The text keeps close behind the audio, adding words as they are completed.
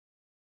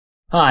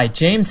Hi,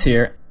 James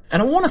here,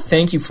 and I want to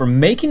thank you for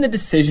making the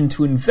decision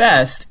to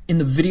invest in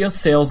the Video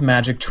Sales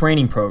Magic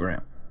training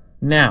program.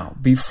 Now,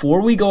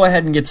 before we go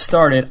ahead and get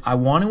started, I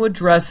want to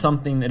address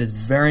something that is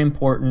very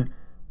important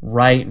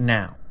right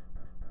now.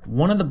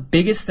 One of the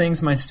biggest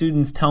things my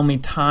students tell me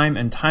time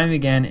and time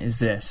again is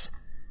this: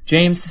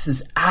 James, this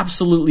is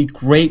absolutely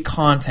great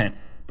content,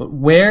 but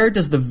where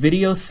does the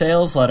video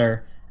sales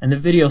letter and the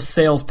video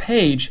sales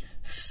page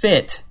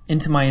fit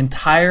into my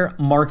entire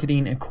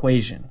marketing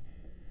equation?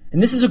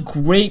 And this is a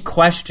great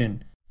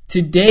question.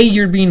 Today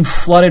you're being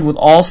flooded with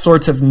all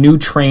sorts of new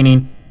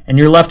training, and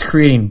you're left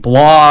creating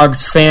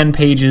blogs, fan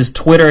pages,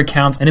 Twitter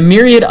accounts, and a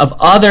myriad of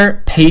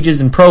other pages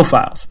and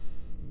profiles.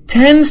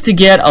 Tends to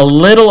get a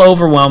little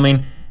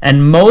overwhelming,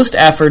 and most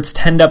efforts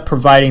end up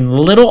providing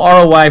little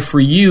ROI for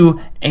you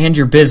and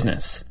your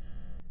business.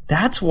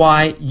 That's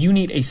why you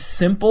need a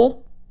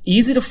simple,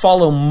 easy to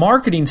follow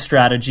marketing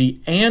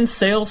strategy and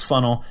sales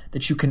funnel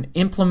that you can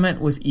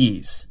implement with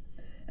ease.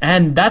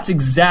 And that's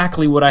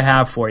exactly what I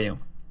have for you.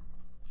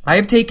 I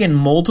have taken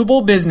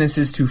multiple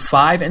businesses to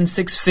 5 and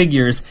 6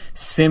 figures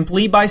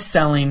simply by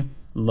selling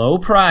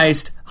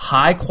low-priced,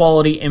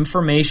 high-quality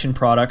information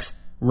products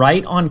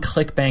right on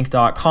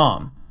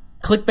ClickBank.com.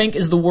 ClickBank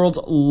is the world's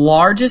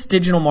largest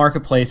digital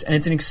marketplace, and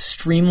it's an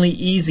extremely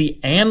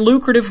easy and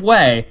lucrative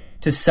way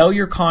to sell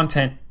your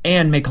content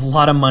and make a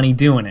lot of money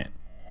doing it.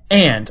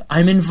 And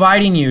I'm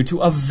inviting you to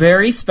a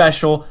very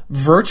special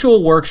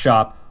virtual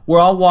workshop where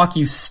I'll walk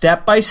you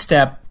step by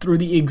step through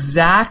the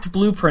exact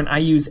blueprint I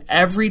use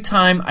every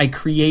time I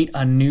create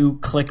a new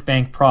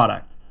ClickBank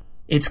product.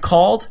 It's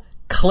called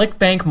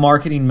ClickBank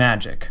Marketing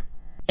Magic.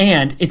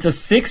 And it's a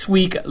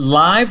 6-week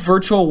live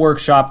virtual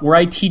workshop where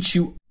I teach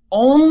you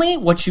only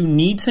what you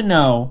need to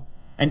know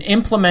and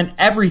implement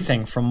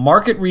everything from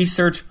market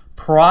research,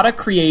 product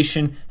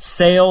creation,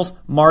 sales,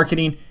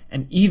 marketing,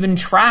 and even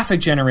traffic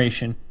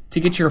generation to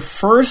get your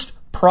first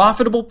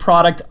profitable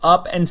product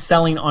up and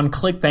selling on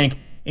ClickBank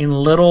in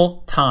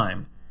little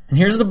time. And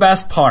here's the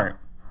best part.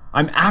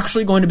 I'm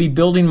actually going to be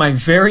building my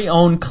very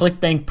own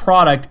ClickBank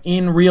product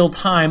in real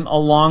time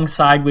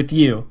alongside with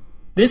you.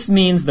 This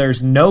means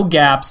there's no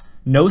gaps,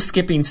 no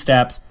skipping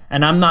steps,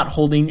 and I'm not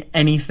holding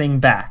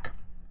anything back.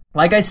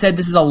 Like I said,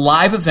 this is a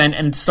live event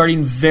and it's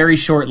starting very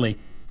shortly.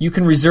 You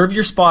can reserve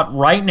your spot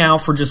right now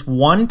for just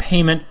one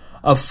payment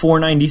of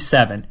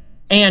 $497,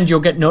 and you'll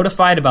get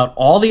notified about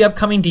all the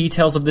upcoming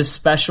details of this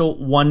special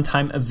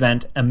one-time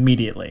event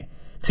immediately.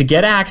 To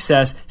get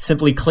access,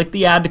 simply click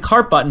the Add to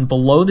Cart button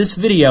below this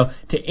video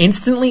to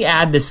instantly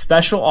add this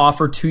special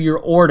offer to your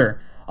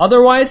order.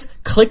 Otherwise,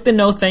 click the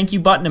No Thank You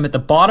button at the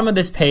bottom of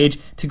this page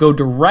to go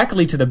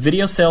directly to the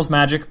Video Sales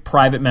Magic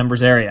private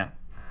members area.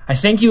 I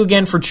thank you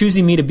again for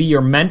choosing me to be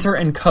your mentor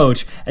and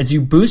coach as you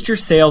boost your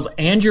sales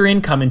and your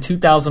income in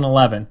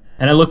 2011,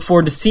 and I look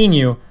forward to seeing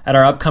you at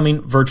our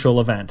upcoming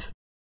virtual event.